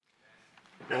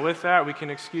Well, with that, we can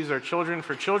excuse our children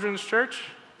for Children's Church.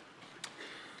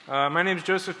 My name is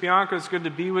Joseph Bianco. It's good to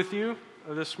be with you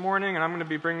this morning, and I'm going to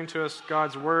be bringing to us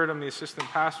God's Word. I'm the assistant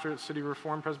pastor at City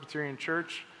Reformed Presbyterian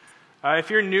Church. If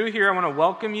you're new here, I want to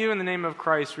welcome you in the name of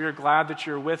Christ. We are glad that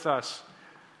you're with us.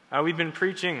 We've been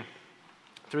preaching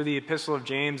through the Epistle of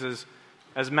James,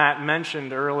 as Matt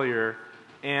mentioned earlier,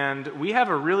 and we have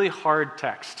a really hard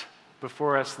text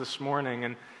before us this morning.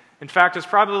 And in fact, it's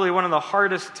probably one of the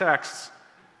hardest texts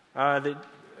that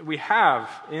we have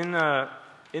in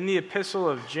the Epistle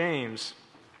of James.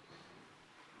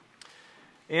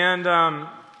 And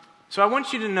so I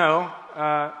want you to know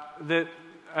that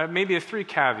maybe three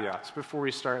caveats before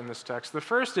we start in this text. The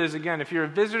first is, again, if you're a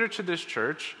visitor to this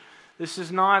church, this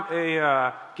is not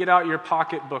a get out your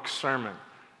pocketbook sermon.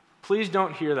 Please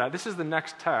don't hear that. This is the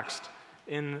next text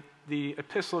in the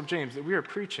Epistle of James that we are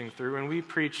preaching through, and we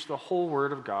preach the whole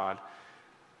Word of God.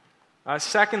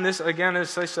 Second, this, again,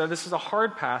 as I said, this is a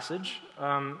hard passage.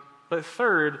 But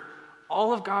third,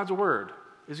 all of God's Word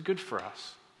is good for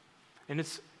us. And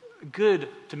it's good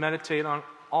to meditate on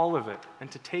all of it and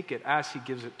to take it as He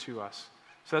gives it to us.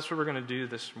 So that's what we're going to do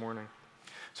this morning.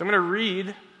 So I'm going to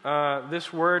read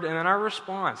this word, and then our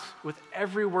response with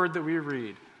every word that we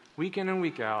read, week in and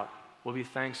week out, will be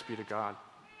thanks be to God.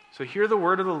 So hear the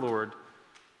word of the Lord,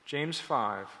 James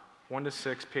 5,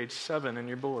 1-6, page 7 in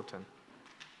your bulletin.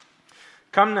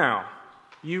 Come now,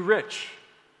 you rich,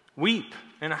 weep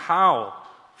and howl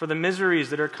for the miseries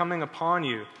that are coming upon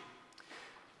you.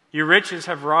 Your riches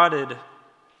have rotted,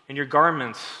 and your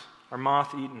garments are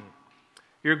moth-eaten.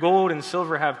 Your gold and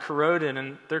silver have corroded,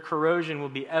 and their corrosion will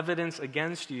be evidence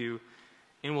against you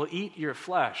and will eat your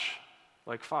flesh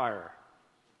like fire.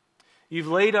 You've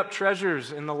laid up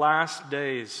treasures in the last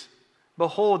days.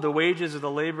 Behold, the wages of the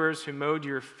laborers who mowed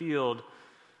your field,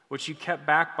 which you kept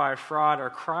back by fraud, are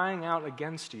crying out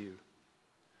against you.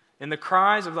 And the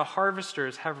cries of the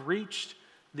harvesters have reached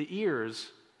the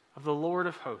ears of the Lord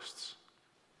of hosts.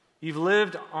 You've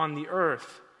lived on the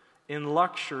earth in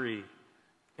luxury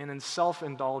and in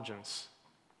self-indulgence.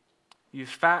 You've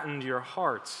fattened your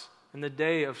hearts in the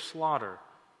day of slaughter.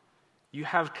 You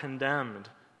have condemned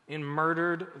and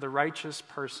murdered the righteous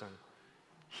person.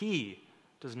 He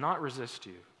does not resist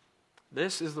you.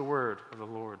 This is the word of the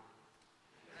Lord.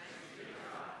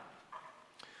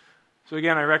 So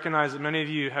again, I recognize that many of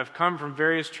you have come from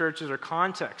various churches or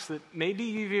contexts that maybe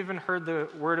you've even heard the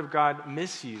Word of God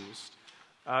misused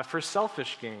for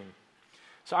selfish gain.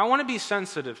 So I want to be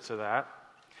sensitive to that.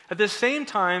 At the same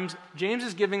time, James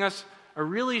is giving us a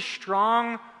really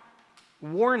strong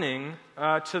warning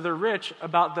to the rich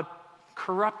about the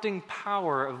corrupting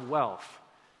power of wealth.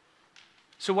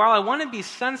 So while I want to be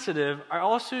sensitive, I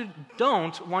also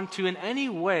don't want to in any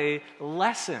way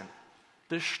lessen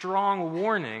the strong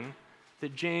warning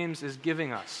that James is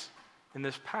giving us in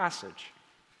this passage.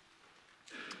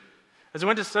 As I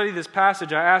went to study this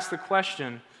passage, I asked the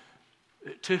question,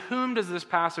 to whom does this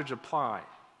passage apply?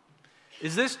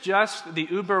 Is this just the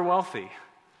uber wealthy,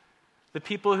 the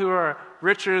people who are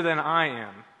richer than I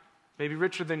am, maybe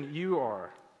richer than you are?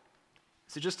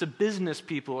 Is it just to business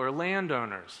people or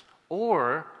landowners?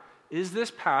 Or is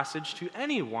this passage to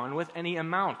anyone with any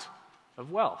amount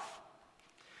of wealth?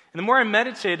 And the more I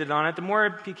meditated on it, the more I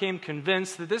became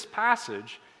convinced that this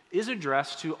passage is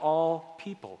addressed to all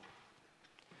people,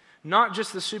 not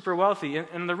just the super wealthy.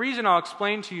 And the reason I'll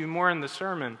explain to you more in the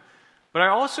sermon, but I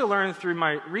also learned through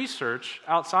my research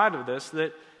outside of this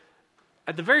that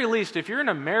at the very least, if you're an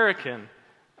American,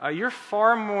 you're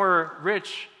far more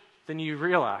rich than you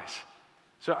realize.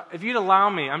 So if you'd allow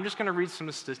me, I'm just going to read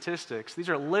some statistics. These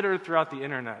are littered throughout the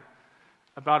internet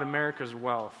about America's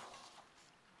wealth.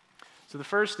 So the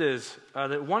first is that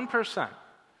 1%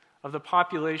 of the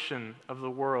population of the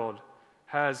world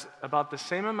has about the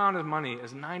same amount of money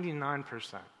as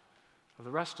 99% of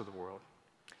the rest of the world.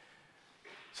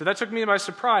 So that took me by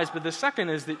surprise, but the second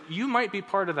is that you might be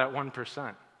part of that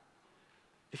 1%.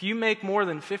 If you make more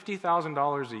than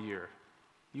 $50,000 a year,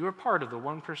 you are part of the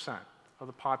 1% of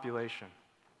the population.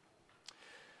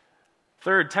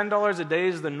 Third, $10 a day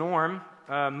is the norm.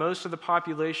 Most of the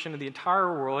population of the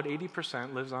entire world,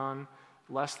 80%, lives on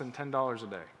less than $10 a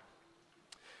day.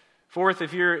 Fourth,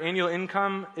 if your annual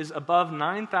income is above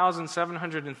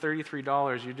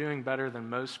 $9,733, you're doing better than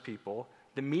most people.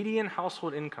 The median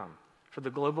household income for the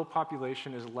global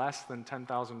population is less than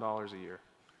 $10,000 a year.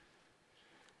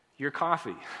 Your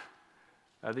coffee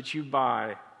that you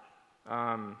buy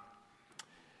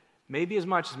may be as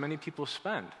much as many people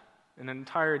spend in an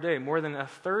entire day. More than a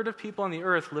third of people on the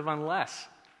earth live on less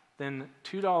than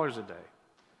 $2 a day.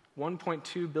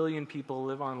 1.2 billion people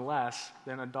live on less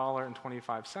than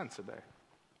 $1.25 a day.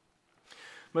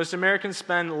 Most Americans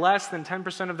spend less than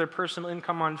 10% of their personal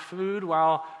income on food,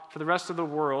 while for the rest of the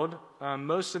world,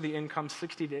 most of the income,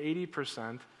 60 to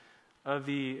 80%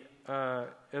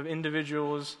 of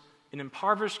individuals in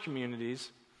impoverished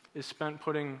communities, is spent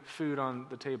putting food on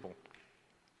the table.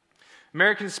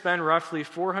 Americans spend roughly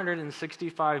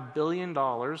 $465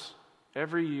 billion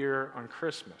every year on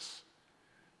Christmas.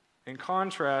 In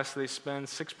contrast, they spend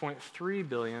 $6.3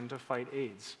 billion to fight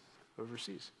AIDS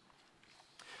overseas.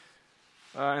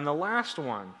 And the last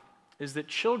one is that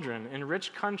children in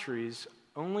rich countries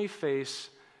only face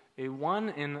a 1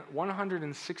 in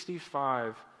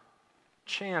 165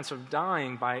 chance of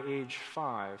dying by age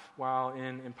 5, while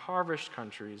in impoverished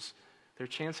countries, their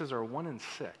chances are 1 in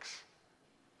 6.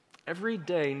 Every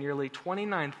day, nearly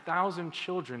 29,000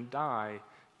 children die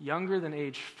younger than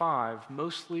age 5,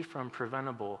 mostly from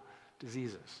preventable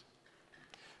diseases.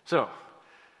 So,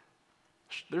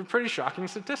 they're pretty shocking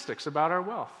statistics about our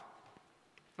wealth.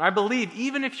 I believe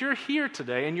even if you're here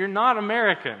today and you're not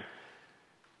American,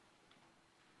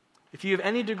 if you have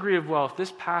any degree of wealth,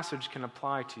 this passage can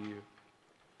apply to you.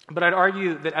 But I'd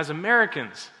argue that as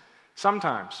Americans,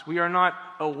 sometimes we are not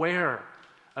aware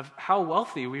of how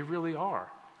wealthy we really are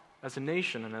as a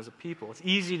nation and as a people. It's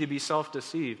easy to be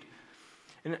self-deceived.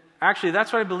 And actually,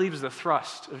 that's what I believe is the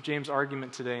thrust of James'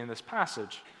 argument today in this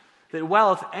passage, that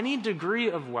wealth, any degree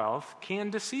of wealth,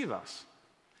 can deceive us.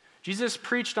 Jesus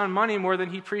preached on money more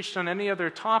than he preached on any other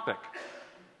topic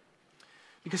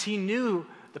because he knew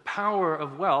the power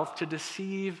of wealth to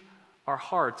deceive our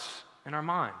hearts and our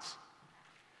minds.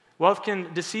 Wealth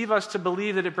can deceive us to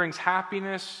believe that it brings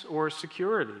happiness or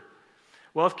security.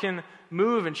 Wealth can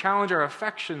move and challenge our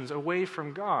affections away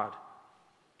from God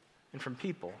and from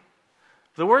people.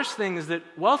 The worst thing is that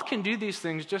wealth can do these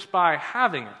things just by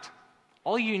having it.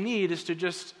 All you need is to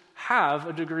just have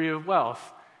a degree of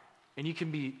wealth, and you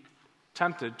can be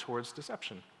tempted towards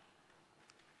deception.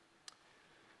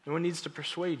 No one needs to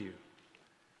persuade you.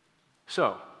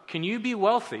 So, can you be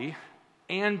wealthy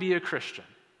and be a Christian?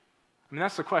 I mean,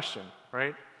 that's the question,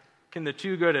 right? Can the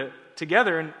two go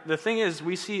together? And the thing is,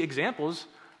 we see examples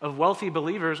of wealthy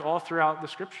believers all throughout the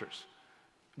Scriptures.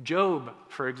 Job,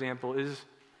 for example, is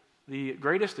the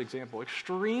greatest example,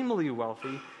 extremely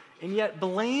wealthy and yet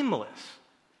blameless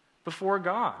before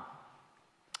God.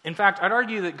 In fact, I'd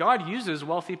argue that God uses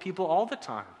wealthy people all the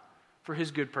time for his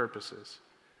good purposes,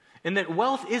 and that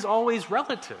wealth is always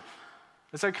relative.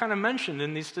 As I kind of mentioned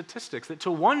in these statistics, that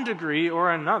to one degree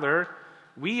or another,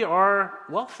 we are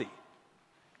wealthy.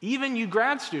 Even you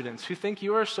grad students who think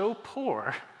you are so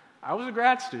poor, I was a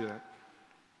grad student,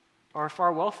 are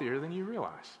far wealthier than you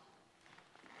realize.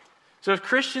 So if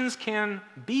Christians can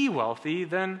be wealthy,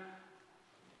 then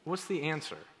what's the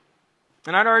answer?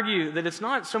 And I'd argue that it's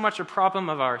not so much a problem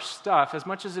of our stuff as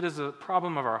much as it is a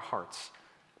problem of our hearts.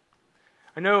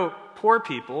 I know poor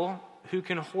people who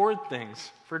can hoard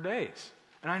things for days.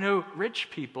 And I know rich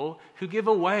people who give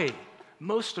away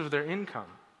most of their income.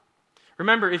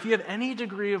 Remember, if you have any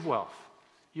degree of wealth,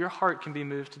 your heart can be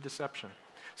moved to deception.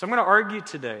 So I'm going to argue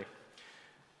today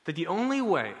that the only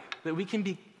way that we can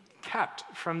be kept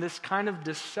from this kind of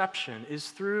deception is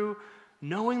through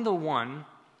knowing the one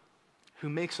who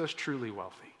makes us truly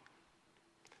wealthy.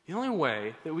 The only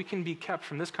way that we can be kept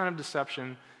from this kind of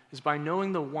deception is by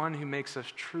knowing the one who makes us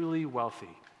truly wealthy.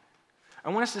 I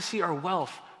want us to see our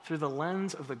wealth through the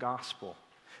lens of the gospel.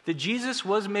 That Jesus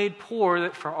was made poor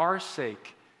that for our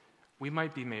sake we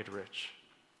might be made rich.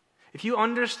 If you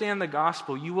understand the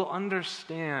gospel, you will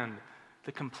understand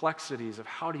the complexities of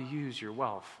how to use your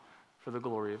wealth for the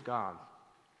glory of God.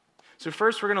 So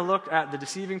first we're going to look at the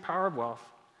deceiving power of wealth,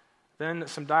 then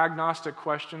some diagnostic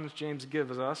questions James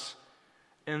gives us,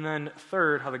 and then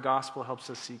third, how the gospel helps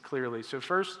us see clearly. So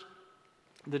first,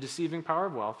 the deceiving power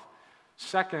of wealth.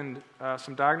 Second,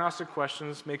 some diagnostic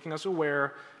questions making us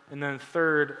aware, and then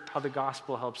third, how the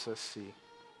gospel helps us see.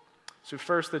 So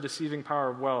first, the deceiving power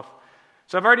of wealth.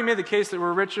 So I've already made the case that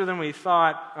we're richer than we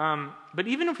thought, but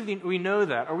even if we know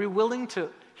that, are we willing to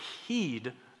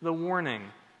heed the warning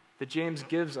that James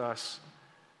gives us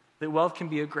that wealth can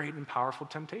be a great and powerful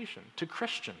temptation to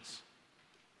Christians?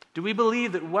 Do we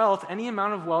believe that wealth, any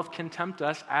amount of wealth, can tempt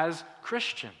us as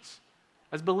Christians,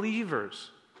 as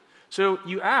believers? So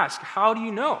you ask, how do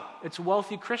you know it's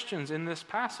wealthy Christians in this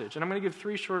passage? And I'm going to give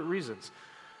 3 short reasons.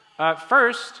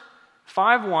 First,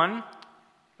 5:1,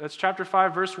 that's chapter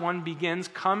 5, verse 1, begins,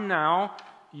 "Come now,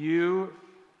 you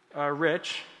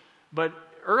rich." But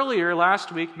earlier,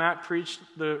 last week, Matt preached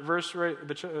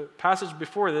the passage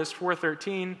before this,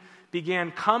 4:13,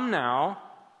 began, "Come now,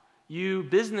 you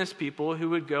business people who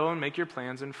would go and make your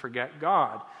plans and forget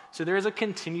God." So there is a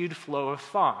continued flow of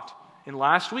thought. And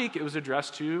last week, it was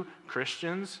addressed to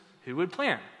Christians who would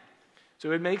plan.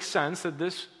 So it makes sense that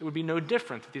this would be no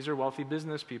different, that these are wealthy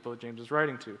business people that James is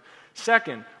writing to.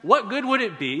 Second, what good would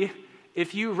it be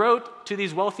if you wrote to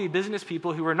these wealthy business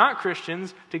people who are not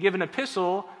Christians to give an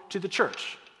epistle to the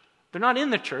church? They're not in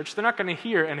the church. They're not going to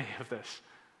hear any of this.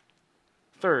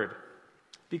 Third,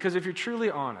 because if you're truly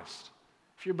honest,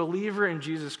 if you're a believer in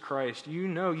Jesus Christ, you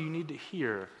know you need to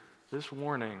hear this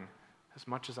warning as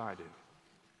much as I do.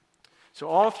 So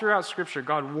all throughout Scripture,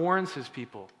 God warns his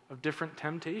people of different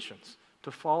temptations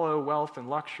to follow wealth and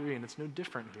luxury, and it's no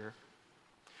different here.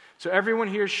 So everyone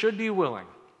here should be willing,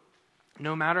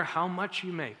 no matter how much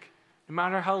you make, no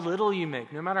matter how little you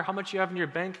make, no matter how much you have in your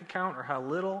bank account or how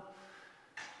little,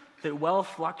 that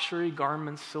wealth, luxury,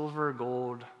 garments, silver,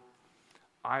 gold,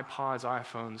 iPods,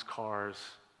 iPhones, cars,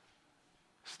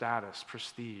 status,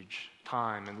 prestige,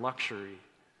 time, and luxury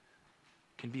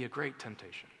can be a great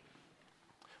temptation.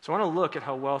 So I want to look at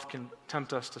how wealth can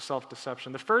tempt us to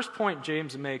self-deception. The first point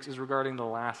James makes is regarding the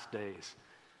last days.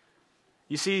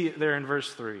 You see there in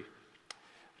verse 3.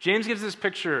 James gives this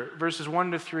picture, verses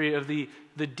 1 to 3, of the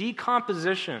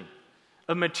decomposition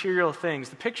of material things.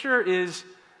 The picture is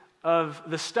of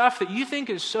the stuff that you think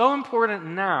is so important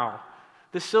now,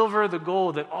 the silver, the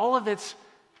gold, that all of it's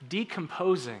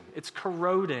decomposing, it's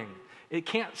corroding, it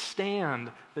can't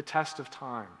stand the test of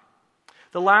time.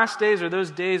 The last days are those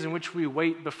days in which we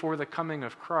wait before the coming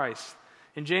of Christ.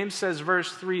 And James says, verse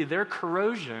 3, their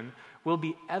corrosion will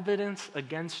be evidence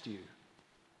against you.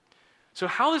 So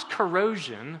how is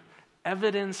corrosion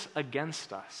evidence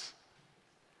against us?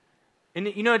 And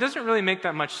it doesn't really make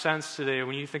that much sense today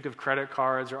when you think of credit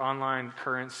cards or online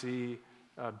currency,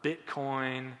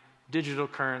 Bitcoin, digital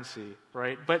currency,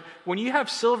 right? But when you have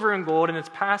silver and gold and it's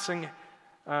passing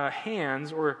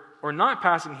hands or not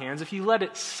passing hands, if you let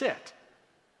it sit,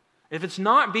 if it's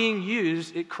not being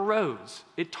used, it corrodes,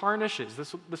 it tarnishes.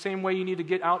 That's the same way you need to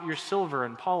get out your silver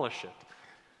and polish it.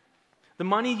 The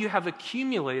money you have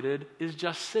accumulated is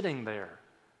just sitting there,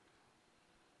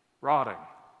 rotting.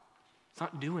 It's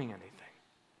not doing anything.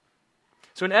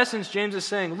 So in essence, James is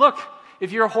saying, look,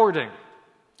 if you're hoarding,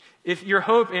 if your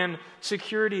hope and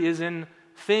security is in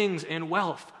things and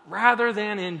wealth rather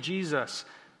than in Jesus,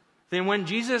 then when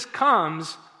Jesus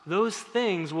comes, those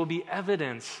things will be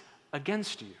evidence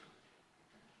against you.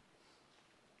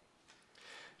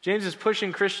 James is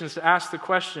pushing Christians to ask the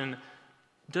question,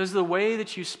 does the way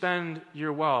that you spend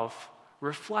your wealth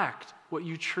reflect what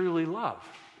you truly love?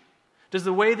 Does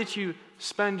the way that you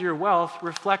spend your wealth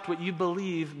reflect what you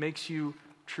believe makes you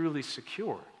truly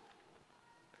secure?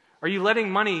 Are you letting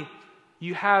money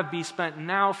you have be spent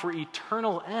now for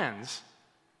eternal ends,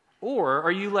 or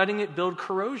are you letting it build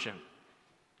corrosion,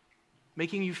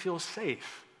 making you feel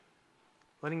safe,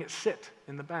 letting it sit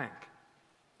in the bank?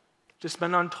 To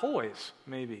spend on toys,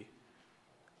 maybe.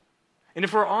 And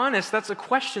if we're honest, that's a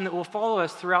question that will follow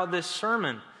us throughout this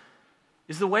sermon.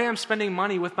 Is the way I'm spending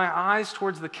money with my eyes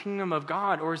towards the kingdom of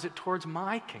God, or is it towards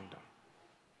my kingdom?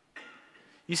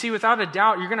 You see, without a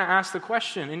doubt, you're going to ask the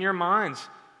question in your minds,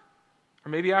 or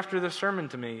maybe after the sermon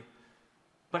to me,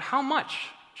 but how much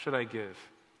should I give?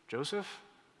 Joseph,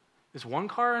 is one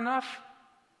car enough?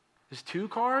 Is 2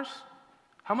 cars?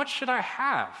 How much should I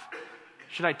have?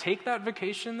 Should I take that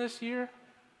vacation this year?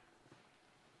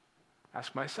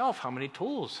 Ask myself, how many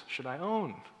tools should I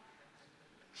own?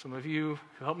 Some of you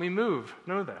who helped me move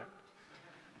know that.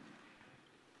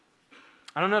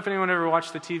 I don't know if anyone ever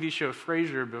watched the TV show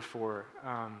Frasier before.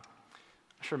 I'm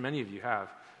sure many of you have.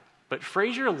 But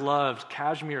Frasier loved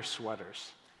cashmere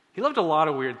sweaters. He loved a lot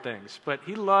of weird things, but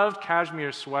he loved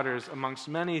cashmere sweaters amongst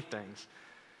many things.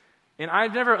 And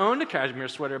I've never owned a cashmere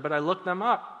sweater, but I looked them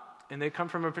up. And they come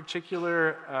from a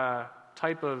particular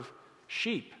type of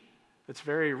sheep that's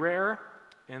very rare,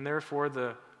 and therefore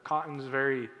the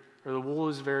wool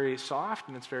is very soft,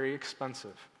 and it's very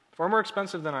expensive. Far more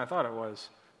expensive than I thought it was.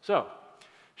 So,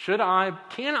 can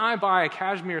I buy a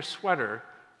cashmere sweater,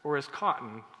 or is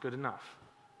cotton good enough?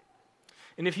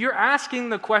 And if you're asking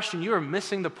the question, you are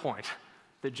missing the point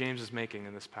that James is making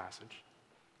in this passage.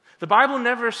 The Bible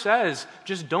never says,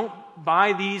 just don't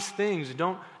buy these things,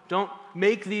 don't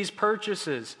make these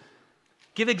purchases.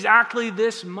 Give exactly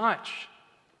this much.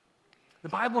 The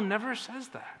Bible never says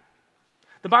that.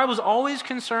 The Bible is always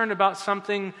concerned about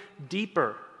something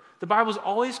deeper. The Bible is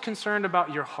always concerned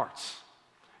about your hearts,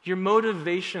 your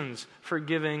motivations for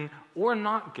giving or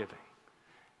not giving.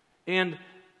 And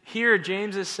here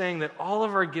James is saying that all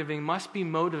of our giving must be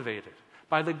motivated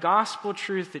by the gospel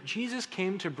truth that Jesus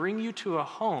came to bring you to a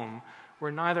home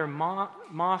where neither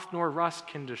moth nor rust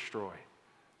can destroy.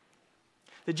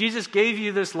 That Jesus gave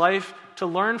you this life to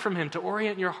learn from him, to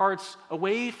orient your hearts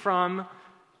away from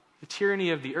the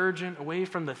tyranny of the urgent, away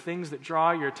from the things that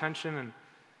draw your attention and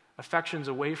affections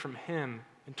away from him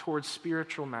and towards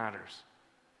spiritual matters,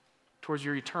 towards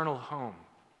your eternal home.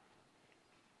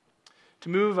 To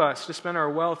move us to spend our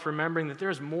wealth remembering that there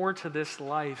is more to this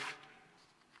life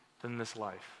than this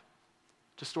life,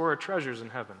 to store our treasures in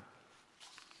heaven.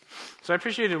 So I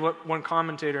appreciated what one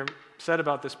commentator said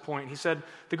about this point. He said,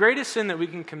 the greatest sin that we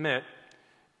can commit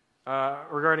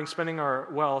regarding spending our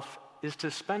wealth is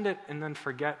to spend it and then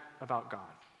forget about God.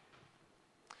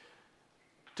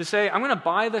 To say, I'm going to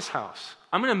buy this house,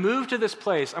 I'm going to move to this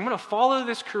place, I'm going to follow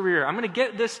this career, I'm going to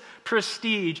get this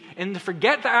prestige, and to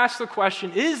forget to ask the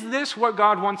question, is this what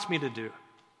God wants me to do?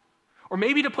 Or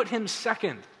maybe to put him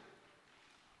second,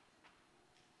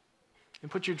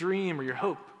 and put your dream or your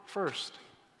hope first.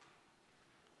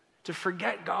 To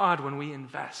forget God when we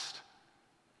invest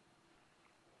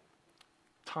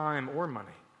time or money.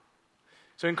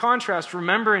 So in contrast,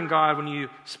 remembering God when you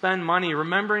spend money,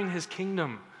 remembering his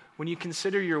kingdom, when you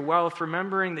consider your wealth,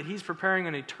 remembering that he's preparing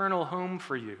an eternal home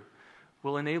for you,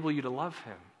 will enable you to love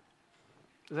him.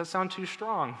 Does that sound too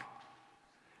strong?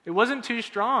 It wasn't too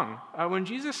strong when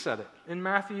Jesus said it. In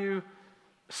Matthew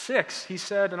 6, he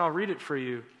said, and I'll read it for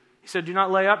you, he said, do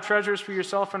not lay up treasures for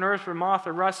yourself on earth where moth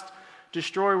or rust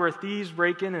destroy, where thieves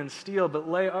break in and steal, but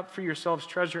lay up for yourselves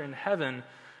treasure in heaven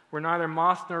where neither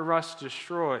moth nor rust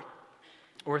destroy,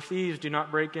 or thieves do not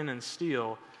break in and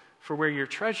steal. For where your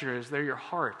treasure is, there your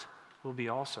heart will be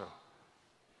also.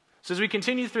 So as we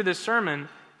continue through this sermon,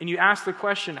 and you ask the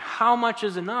question, how much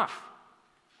is enough?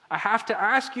 I have to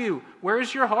ask you, where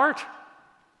is your heart?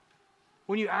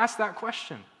 When you ask that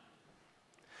question.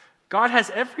 God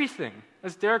has everything.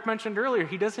 As Derek mentioned earlier,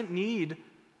 he doesn't need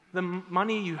the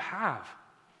money you have.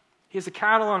 He has the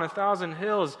cattle on 1,000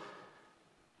 hills,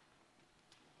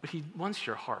 but he wants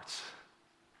your hearts.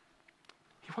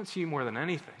 He wants you more than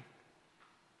anything.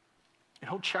 And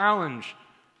he'll challenge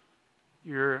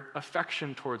your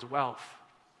affection towards wealth.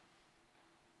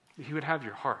 That he would have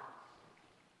your heart.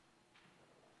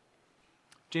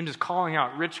 James is calling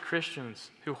out rich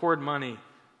Christians who hoard money.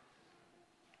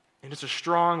 And it's a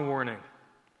strong warning.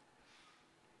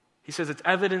 He says it's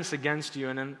evidence against you.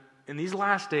 And in these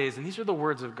last days, and these are the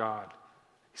words of God,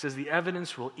 he says the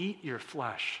evidence will eat your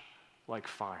flesh like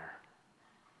fire.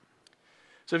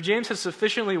 So if James has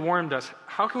sufficiently warned us,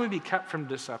 how can we be kept from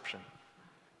deception?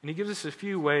 And he gives us a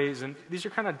few ways, and these are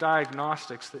kind of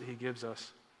diagnostics that he gives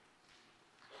us.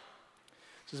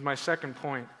 This is my second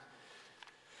point.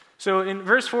 So in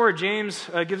verse 4, James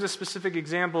gives us specific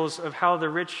examples of how the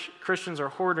rich Christians are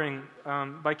hoarding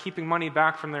by keeping money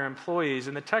back from their employees.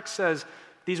 And the text says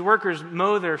these workers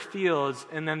mow their fields,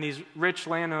 and then these rich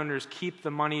landowners keep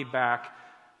the money back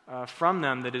from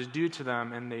them that is due to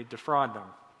them, and they defraud them.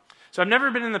 So I've never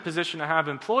been in the position to have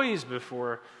employees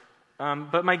before,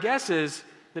 but my guess is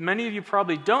that many of you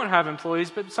probably don't have employees,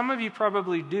 but some of you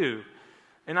probably do.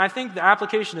 And I think the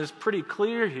application is pretty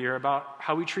clear here about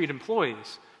how we treat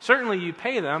employees. Certainly you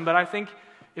pay them, but I think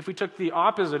if we took the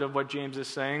opposite of what James is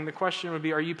saying, the question would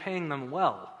be, are you paying them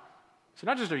well? So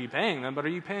not just are you paying them, but are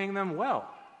you paying them well?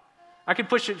 I could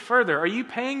push it further. Are you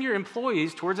paying your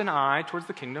employees towards an eye towards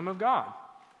the kingdom of God?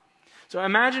 So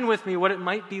imagine with me what it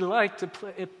might be like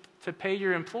to pay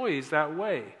your employees that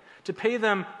way, to pay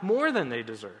them more than they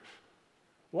deserve.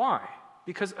 Why?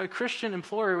 Because a Christian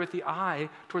employer with the eye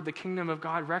toward the kingdom of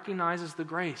God recognizes the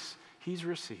grace he's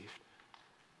received.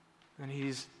 And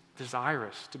he's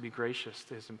desirous to be gracious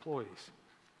to his employees.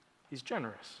 He's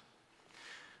generous.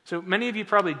 So many of you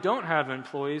probably don't have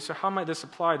employees, so how might this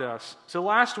apply to us? So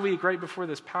last week, right before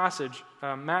this passage,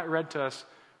 Matt read to us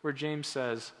where James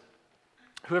says,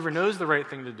 whoever knows the right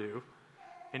thing to do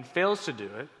and fails to do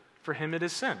it, for him it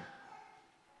is sin.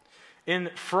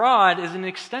 And fraud is an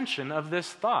extension of this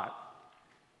thought.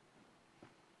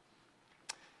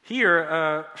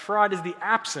 Here, fraud is the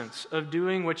absence of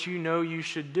doing what you know you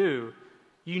should do.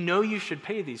 You know you should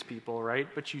pay these people, right?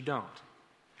 But you don't.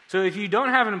 So if you don't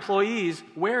have employees,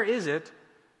 where is it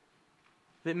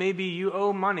that maybe you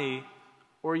owe money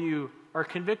or you are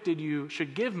convicted you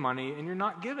should give money and you're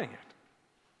not giving it?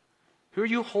 Who are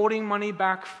you holding money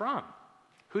back from?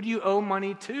 Who do you owe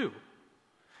money to?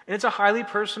 And it's a highly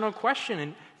personal question,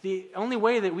 and the only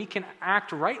way that we can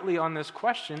act rightly on this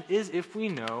question is if we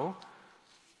know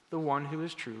the one who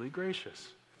is truly gracious.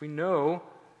 If we know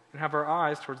and have our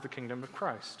eyes towards the kingdom of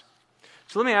Christ.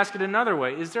 So let me ask it another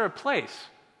way. Is there a place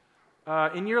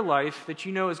in your life that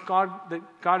you know that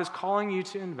God is calling you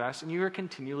to invest and you are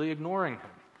continually ignoring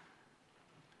him?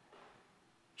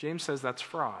 James says that's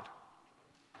fraud.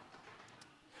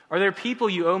 Are there people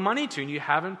you owe money to and you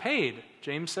haven't paid?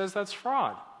 James says that's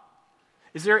fraud.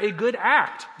 Is there a good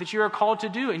act that you are called to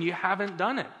do and you haven't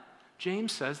done it?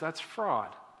 James says that's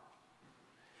fraud.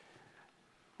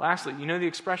 Lastly, you know the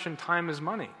expression time is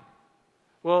money.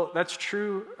 Well, that's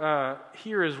true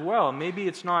here as well. Maybe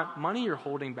it's not money you're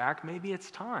holding back. Maybe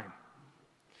it's time.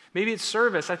 Maybe it's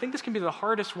service. I think this can be the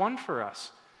hardest one for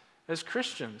us as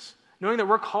Christians, knowing that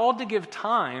we're called to give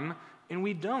time and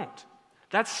we don't.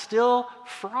 That's still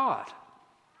fraud.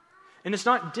 And it's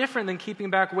not different than keeping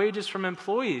back wages from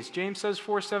employees. James says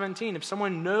 4:17, if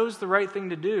someone knows the right thing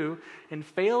to do and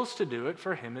fails to do it,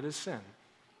 for him it is sin.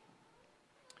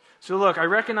 So look, I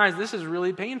recognize this is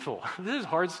really painful. This is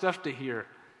hard stuff to hear.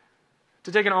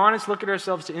 To take an honest look at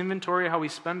ourselves, to inventory how we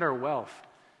spend our wealth,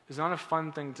 is not a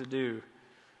fun thing to do.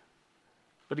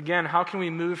 But again, how can we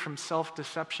move from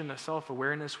self-deception to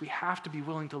self-awareness? We have to be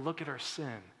willing to look at our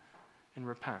sin and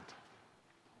repent.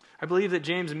 I believe that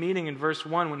James' meaning in verse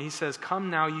 1 when he says, "Come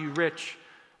now, you rich,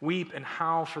 weep and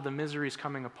howl for the miseries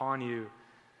coming upon you."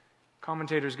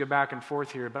 Commentators go back and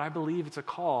forth here, but I believe it's a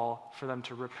call for them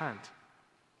to repent.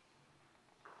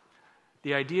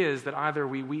 The idea is that either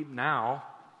we weep now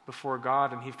before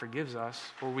God and he forgives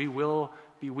us, or we will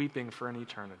be weeping for an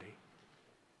eternity.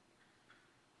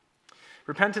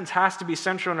 Repentance has to be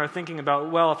central in our thinking about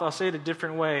wealth. I'll say it a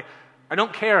different way. I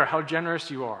don't care how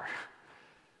generous you are.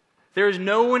 There is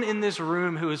no one in this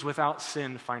room who is without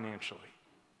sin financially.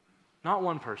 Not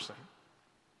one person.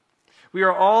 We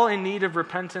are all in need of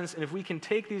repentance, and if we can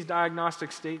take these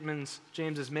diagnostic statements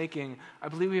James is making, I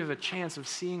believe we have a chance of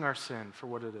seeing our sin for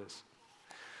what it is.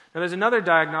 Now, there's another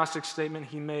diagnostic statement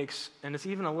he makes, and it's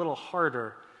even a little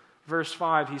harder. Verse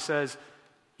 5, he says,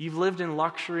 "You've lived in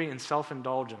luxury and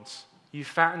self-indulgence. You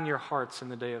fatten your hearts in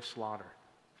the day of slaughter."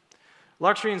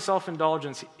 Luxury and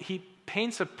self-indulgence, he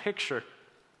paints a picture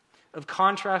of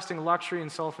contrasting luxury and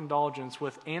self-indulgence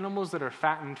with animals that are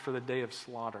fattened for the day of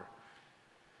slaughter.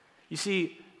 You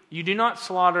see, you do not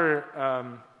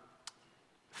slaughter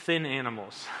thin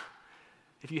animals.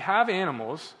 If you have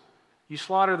animals, you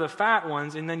slaughter the fat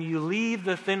ones and then you leave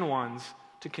the thin ones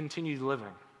to continue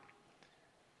living.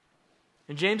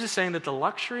 And James is saying that the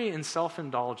luxury and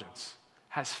self-indulgence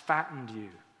has fattened you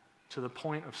to the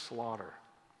point of slaughter.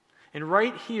 And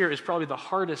right here is probably the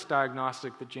hardest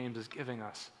diagnostic that James is giving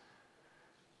us.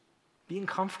 Being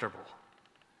comfortable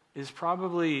is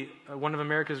probably one of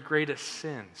America's greatest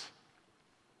sins.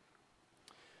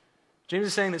 James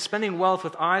is saying that spending wealth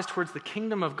with eyes towards the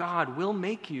kingdom of God will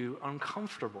make you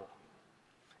uncomfortable.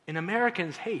 And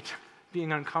Americans hate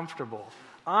being uncomfortable.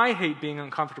 I hate being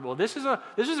uncomfortable. This is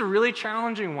a really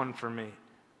challenging one for me.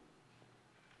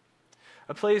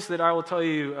 A place that I will tell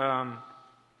you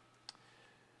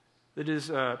that is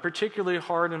particularly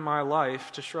hard in my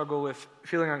life to struggle with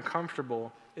feeling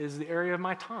uncomfortable is the area of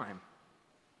my time.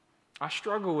 I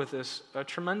struggle with this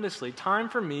tremendously. Time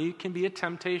for me can be a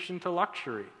temptation to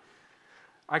luxury.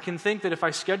 I can think that if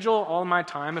I schedule all my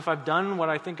time, if I've done what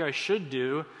I think I should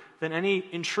do, then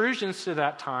any intrusions to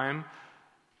that time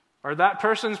are that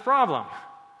person's problem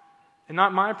and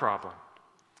not my problem.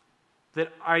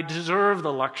 That I deserve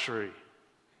the luxury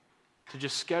to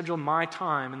just schedule my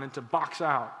time and then to box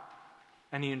out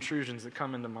any intrusions that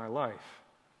come into my life.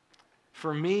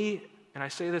 For me, and I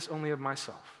say this only of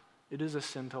myself, it is a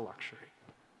sin to luxury.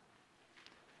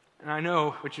 And I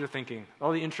know what you're thinking.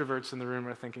 All the introverts in the room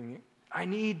are thinking, I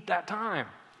need that time.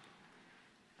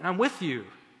 And I'm with you.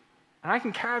 And I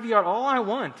can caveat all I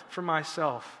want for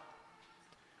myself.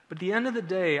 But at the end of the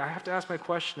day, I have to ask my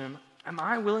question, am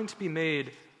I willing to be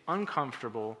made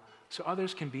uncomfortable so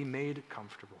others can be made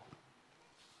comfortable?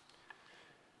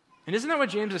 And isn't that what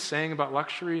James is saying about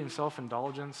luxury and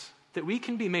self-indulgence? That we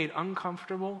can be made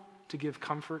uncomfortable to give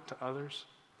comfort to others?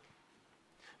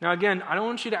 Now again, I don't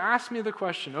want you to ask me the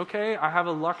question, okay, I have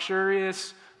a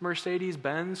luxurious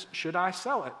Mercedes-Benz, should I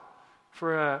sell it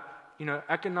for a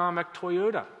economic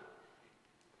Toyota?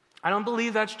 I don't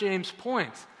believe that's James'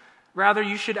 point. Rather,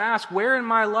 you should ask, where in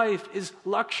my life is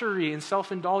luxury and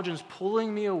self-indulgence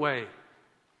pulling me away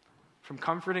from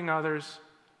comforting others,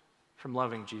 from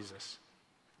loving Jesus,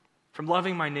 from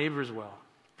loving my neighbors well,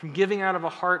 from giving out of a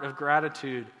heart of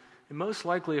gratitude? And most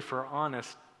likely, if we're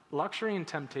honest, luxury and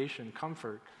temptation,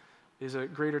 comfort, is a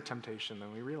greater temptation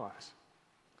than we realize.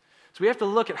 So we have to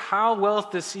look at how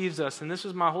wealth deceives us, and this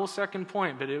was my whole second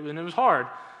point, but it was hard.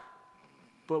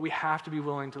 But we have to be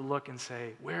willing to look and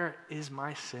say, where is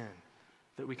my sin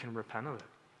that we can repent of it?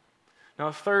 Now,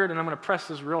 a third, and I'm going to press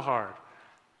this real hard,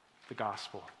 the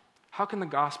gospel. How can the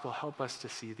gospel help us to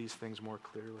see these things more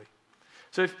clearly?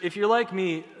 So if you're like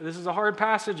me, this is a hard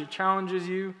passage. It challenges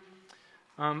you.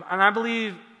 And I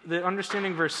believe that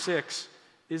understanding verse 6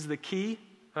 is the key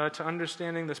to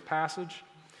understanding this passage.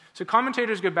 So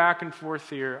commentators go back and forth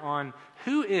here on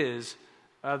who is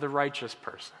the righteous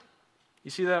person.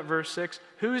 You see that verse 6?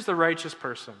 Who is the righteous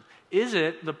person? Is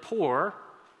it the poor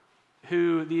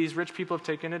who these rich people have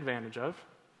taken advantage of?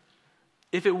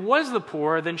 If it was the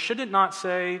poor, then should it not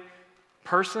say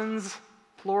persons,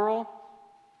 plural?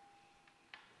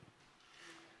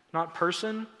 Not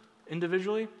person,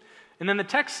 individually? And then the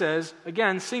text says,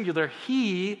 again, singular,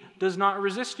 he does not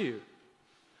resist you.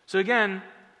 So again,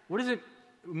 what does it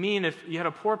mean if you had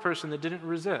a poor person that didn't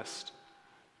resist?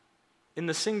 In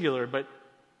the singular, but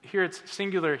here it's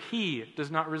singular, he does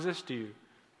not resist you.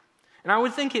 And I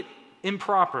would think it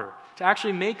improper to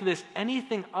actually make this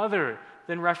anything other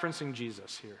than referencing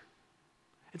Jesus here.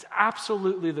 It's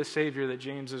absolutely the Savior that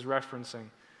James is referencing.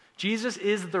 Jesus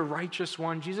is the righteous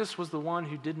one. Jesus was the one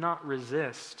who did not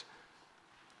resist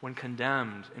when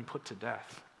condemned and put to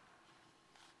death.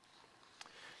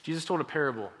 Jesus told a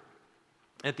parable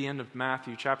at the end of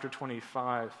Matthew chapter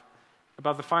 25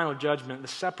 about the final judgment, the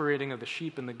separating of the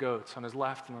sheep and the goats on his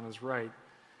left and on his right.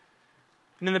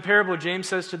 And in the parable, James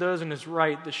says to those on his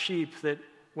right, the sheep, that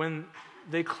when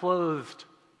they clothed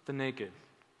the naked,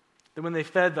 that when they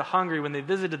fed the hungry, when they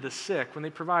visited the sick, when they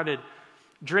provided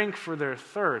drink for their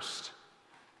thirst,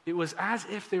 it was as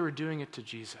if they were doing it to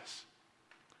Jesus.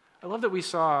 I love that we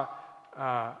saw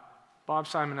Bob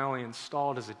Simonelli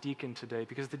installed as a deacon today,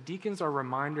 because the deacons are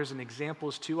reminders and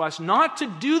examples to us not to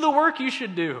do the work you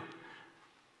should do,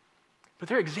 but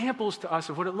they're examples to us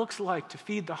of what it looks like to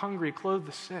feed the hungry, clothe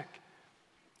the sick,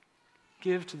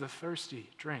 give to the thirsty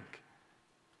drink,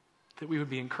 that we would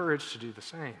be encouraged to do the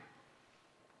same.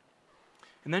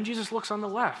 And then Jesus looks on the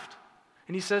left,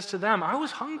 and he says to them, I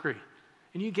was hungry,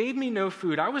 and you gave me no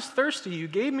food. I was thirsty, you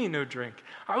gave me no drink.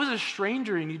 I was a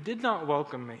stranger, and you did not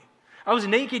welcome me. I was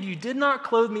naked, you did not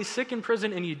clothe me, sick in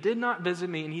prison, and you did not visit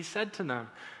me. And he said to them,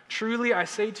 truly I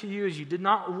say to you, as you did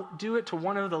not do it to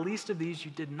one of the least of these,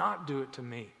 you did not do it to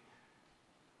me.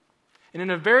 And in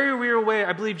a very real way,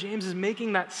 I believe James is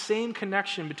making that same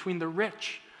connection between the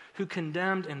rich who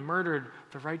condemned and murdered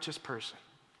the righteous person.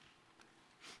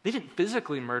 They didn't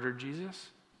physically murder Jesus,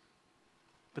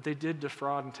 but they did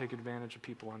defraud and take advantage of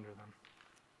people under them.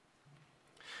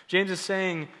 James is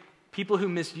saying people who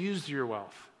misuse your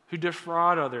wealth, who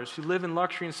defraud others, who live in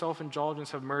luxury and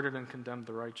self-indulgence have murdered and condemned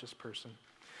the righteous person.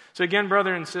 So again,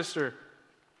 brother and sister,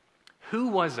 who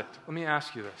was it? Let me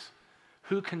ask you this.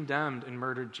 Who condemned and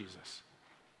murdered Jesus?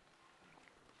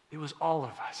 It was all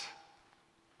of us.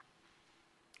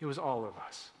 It was all of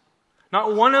us.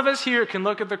 Not one of us here can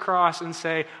look at the cross and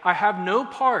say, I have no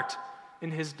part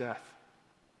in his death.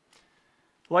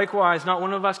 Likewise, not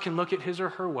one of us can look at his or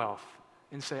her wealth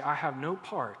and say, I have no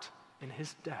part in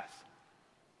his death.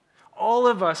 All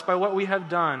of us, by what we have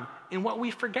done and what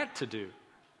we forget to do,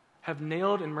 have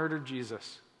nailed and murdered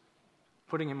Jesus,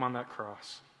 putting him on that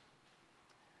cross.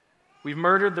 We've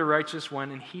murdered the righteous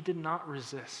one, and he did not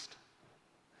resist.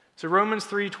 So Romans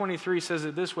 3:23 says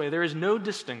it this way, there is no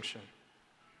distinction,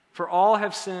 for all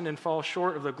have sinned and fall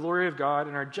short of the glory of God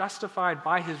and are justified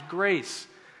by his grace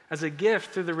as a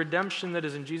gift through the redemption that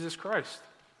is in Jesus Christ.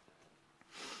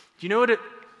 Do you know what it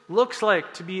looks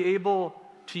like to be able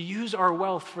to use our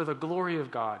wealth for the glory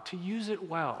of God, to use it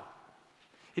well?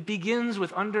 It begins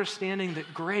with understanding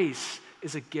that grace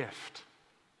is a gift.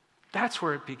 That's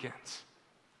where it begins.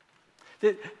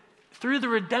 That through the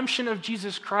redemption of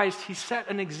Jesus Christ, he set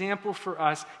an example for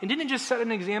us, and didn't just set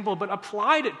an example, but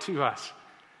applied it to us,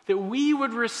 that we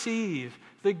would receive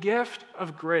the gift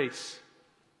of grace.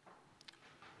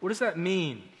 What does that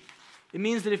mean? It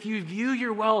means that if you view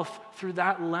your wealth through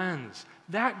that lens,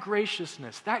 that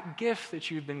graciousness, that gift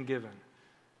that you've been given,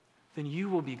 then you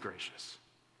will be gracious.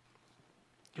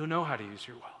 You'll know how to use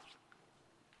your wealth.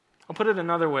 I'll put it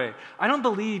another way. I don't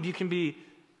believe you can be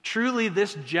truly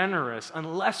this generous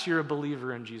unless you're a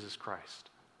believer in Jesus Christ.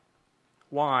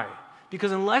 Why?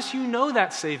 Because unless you know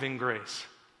that saving grace,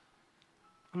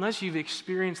 unless you've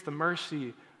experienced the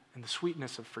mercy and the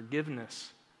sweetness of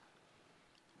forgiveness,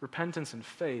 repentance and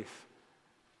faith,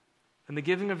 then the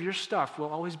giving of your stuff will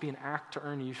always be an act to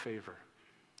earn you favor,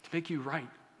 to make you right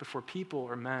before people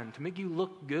or men, to make you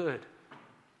look good,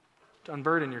 to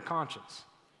unburden your conscience.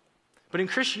 But in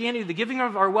Christianity, the giving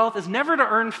of our wealth is never to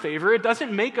earn favor. It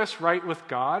doesn't make us right with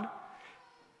God.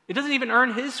 It doesn't even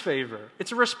earn his favor.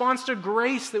 It's a response to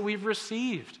grace that we've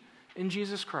received in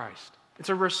Jesus Christ. It's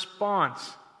a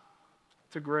response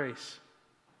to grace.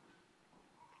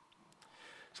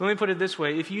 So let me put it this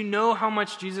way. If you know how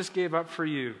much Jesus gave up for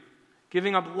you,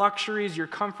 giving up luxuries, your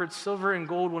comforts, silver and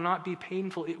gold will not be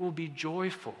painful. It will be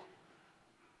joyful.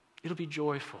 It'll be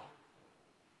joyful.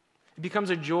 It becomes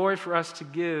a joy for us to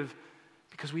give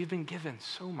because we've been given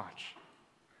so much.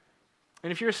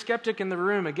 And if you're a skeptic in the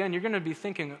room, again, you're going to be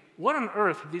thinking, what on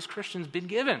earth have these Christians been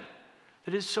given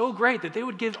that is so great that they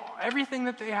would give everything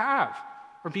that they have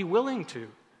or be willing to?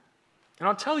 And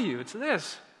I'll tell you, it's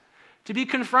this: to be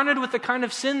confronted with the kind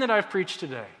of sin that I've preached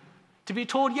today, to be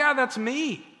told, yeah, that's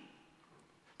me,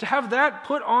 to have that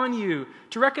put on you,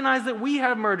 to recognize that we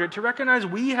have murdered, to recognize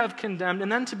we have condemned,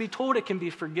 and then to be told it can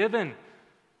be forgiven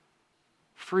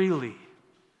freely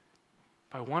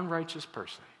by one righteous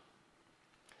person.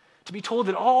 To be told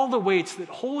that all the weights that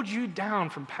hold you down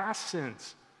from past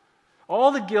sins,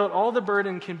 all the guilt, all the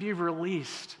burden can be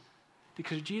released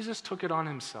because Jesus took it on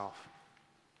himself.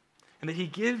 And that he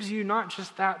gives you not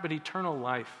just that, but eternal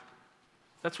life.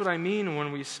 That's what I mean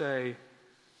when we say,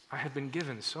 I have been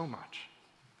given so much.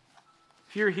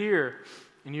 If you're here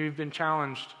and you've been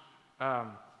changed by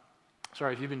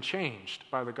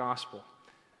the gospel,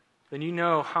 then you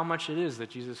know how much it is that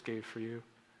Jesus gave for you.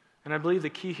 And I believe the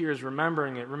key here is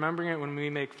remembering it when we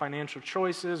make financial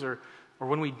choices or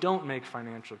when we don't make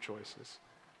financial choices.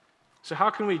 So how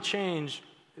can we change?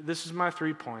 This is my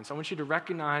 3 points. I want you to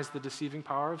recognize the deceiving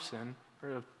power of sin,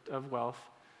 or of wealth.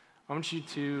 I want you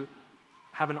to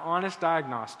have an honest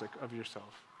diagnostic of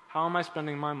yourself. How am I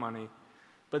spending my money?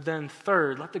 But then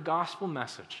third, let the gospel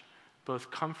message both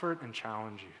comfort and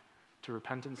challenge you to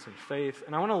repentance and faith.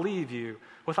 And I want to leave you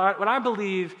with what I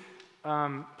believe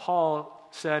Paul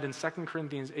said in 2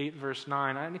 Corinthians 8, verse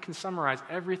 9. I can summarize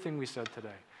everything we said today.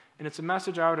 And it's a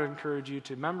message I would encourage you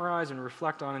to memorize and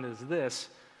reflect on. It is this: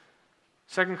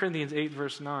 2 Corinthians 8,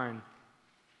 verse 9.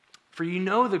 For you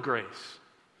know the grace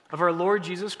of our Lord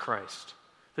Jesus Christ,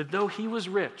 that though he was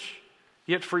rich,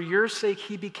 yet for your sake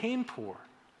he became poor,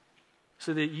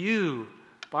 so that you,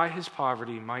 by his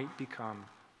poverty, might become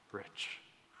rich.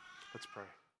 Let's pray.